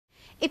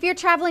If you're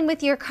traveling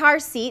with your car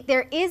seat,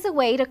 there is a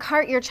way to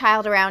cart your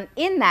child around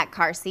in that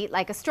car seat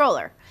like a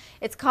stroller.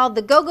 It's called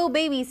the Go-Go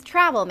Babyz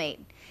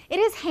Travelmate. It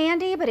is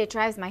handy, but it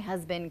drives my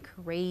husband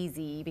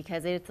crazy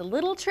because it's a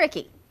little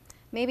tricky.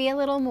 Maybe a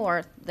little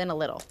more than a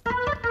little.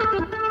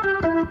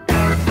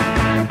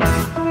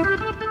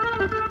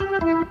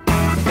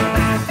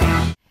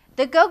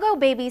 The Go-Go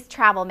Babyz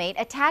Travelmate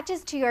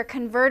attaches to your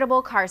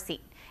convertible car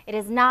seat. It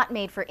is not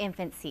made for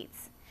infant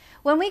seats.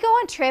 When we go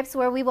on trips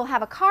where we will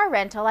have a car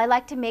rental, I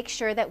like to make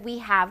sure that we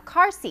have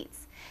car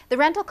seats. The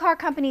rental car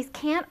companies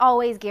can't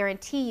always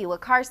guarantee you a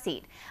car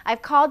seat.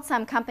 I've called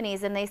some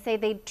companies and they say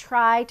they'd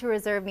try to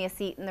reserve me a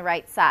seat in the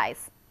right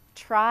size.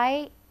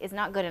 Try is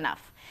not good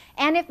enough.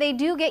 And if they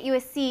do get you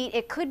a seat,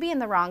 it could be in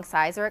the wrong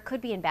size or it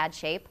could be in bad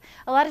shape.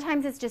 A lot of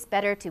times it's just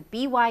better to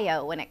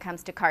BYO when it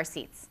comes to car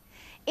seats.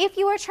 If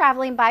you are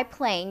traveling by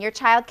plane, your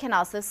child can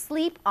also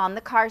sleep on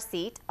the car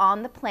seat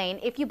on the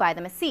plane if you buy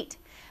them a seat.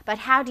 But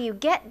how do you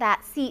get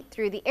that seat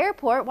through the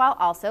airport while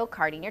also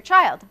carting your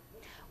child?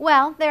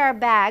 Well, there are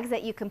bags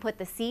that you can put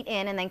the seat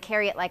in and then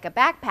carry it like a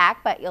backpack,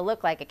 but you'll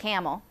look like a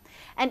camel.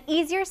 An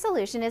easier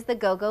solution is the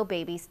Go-Go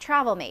Babyz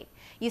Travelmate.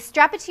 You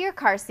strap it to your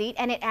car seat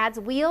and it adds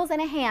wheels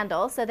and a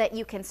handle so that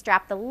you can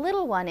strap the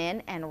little one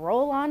in and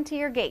roll onto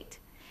your gate.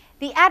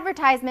 The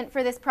advertisement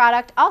for this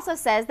product also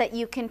says that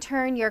you can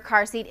turn your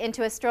car seat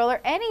into a stroller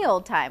any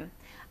old time.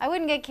 I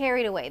wouldn't get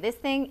carried away. This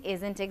thing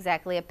isn't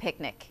exactly a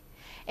picnic.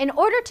 In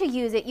order to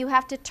use it, you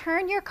have to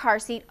turn your car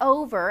seat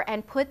over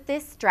and put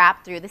this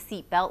strap through the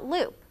seatbelt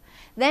loop.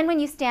 Then when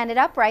you stand it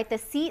upright, the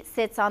seat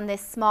sits on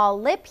this small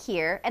lip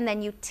here, and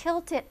then you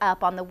tilt it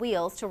up on the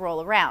wheels to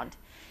roll around.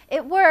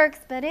 It works,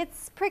 but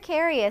it's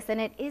precarious and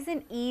it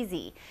isn't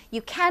easy.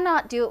 You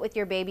cannot do it with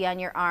your baby on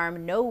your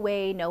arm. No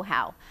way, no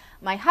how.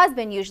 My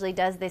husband usually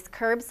does this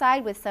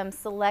curbside with some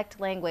select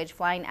language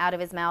flying out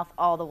of his mouth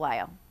all the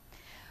while.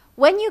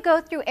 When you go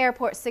through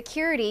airport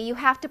security, you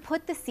have to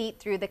put the seat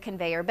through the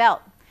conveyor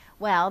belt.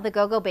 Well, the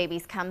Go-Go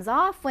Babyz comes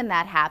off when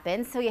that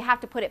happens, so you have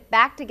to put it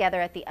back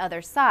together at the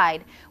other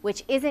side,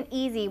 which isn't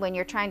easy when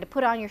you're trying to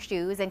put on your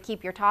shoes and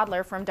keep your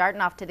toddler from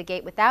darting off to the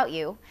gate without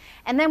you.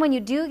 And then when you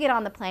do get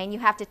on the plane, you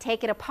have to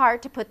take it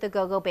apart to put the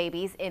Go-Go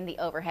Babyz in the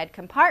overhead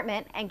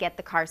compartment and get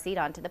the car seat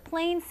onto the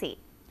plane seat.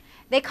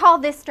 They call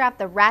this strap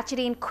the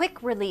ratcheting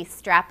quick release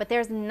strap, but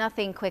there's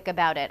nothing quick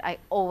about it. I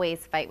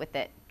always fight with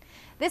it.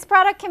 This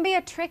product can be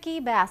a tricky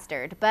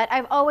bastard, but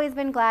I've always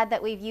been glad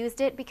that we've used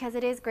it because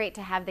it is great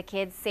to have the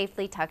kids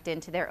safely tucked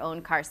into their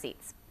own car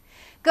seats.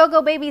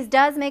 Go-Go Babyz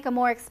does make a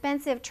more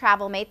expensive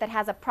Travelmate that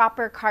has a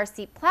proper car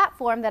seat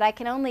platform that I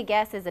can only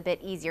guess is a bit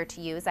easier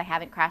to use. I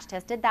haven't crash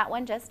tested that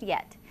one just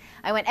yet.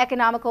 I went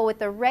economical with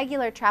the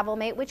regular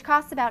Travelmate, which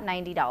costs about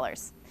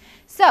 $90.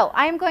 So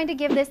I am going to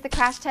give this the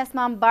Crash Test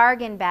Mom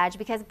bargain badge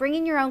because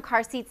bringing your own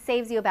car seat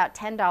saves you about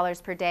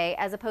 $10 per day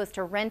as opposed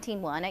to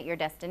renting one at your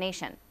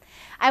destination.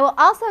 I will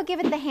also give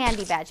it the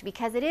handy badge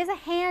because it is a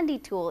handy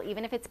tool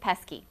even if it's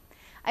pesky.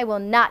 I will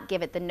not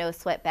give it the no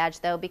sweat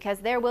badge though because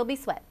there will be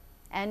sweat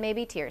and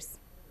maybe tears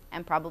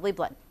and probably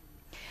blood.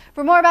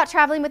 For more about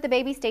traveling with the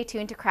baby, stay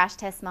tuned to Crash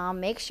Test Mom.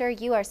 Make sure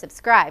you are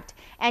subscribed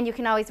and you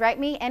can always write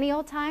me any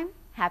old time.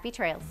 Happy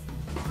trails.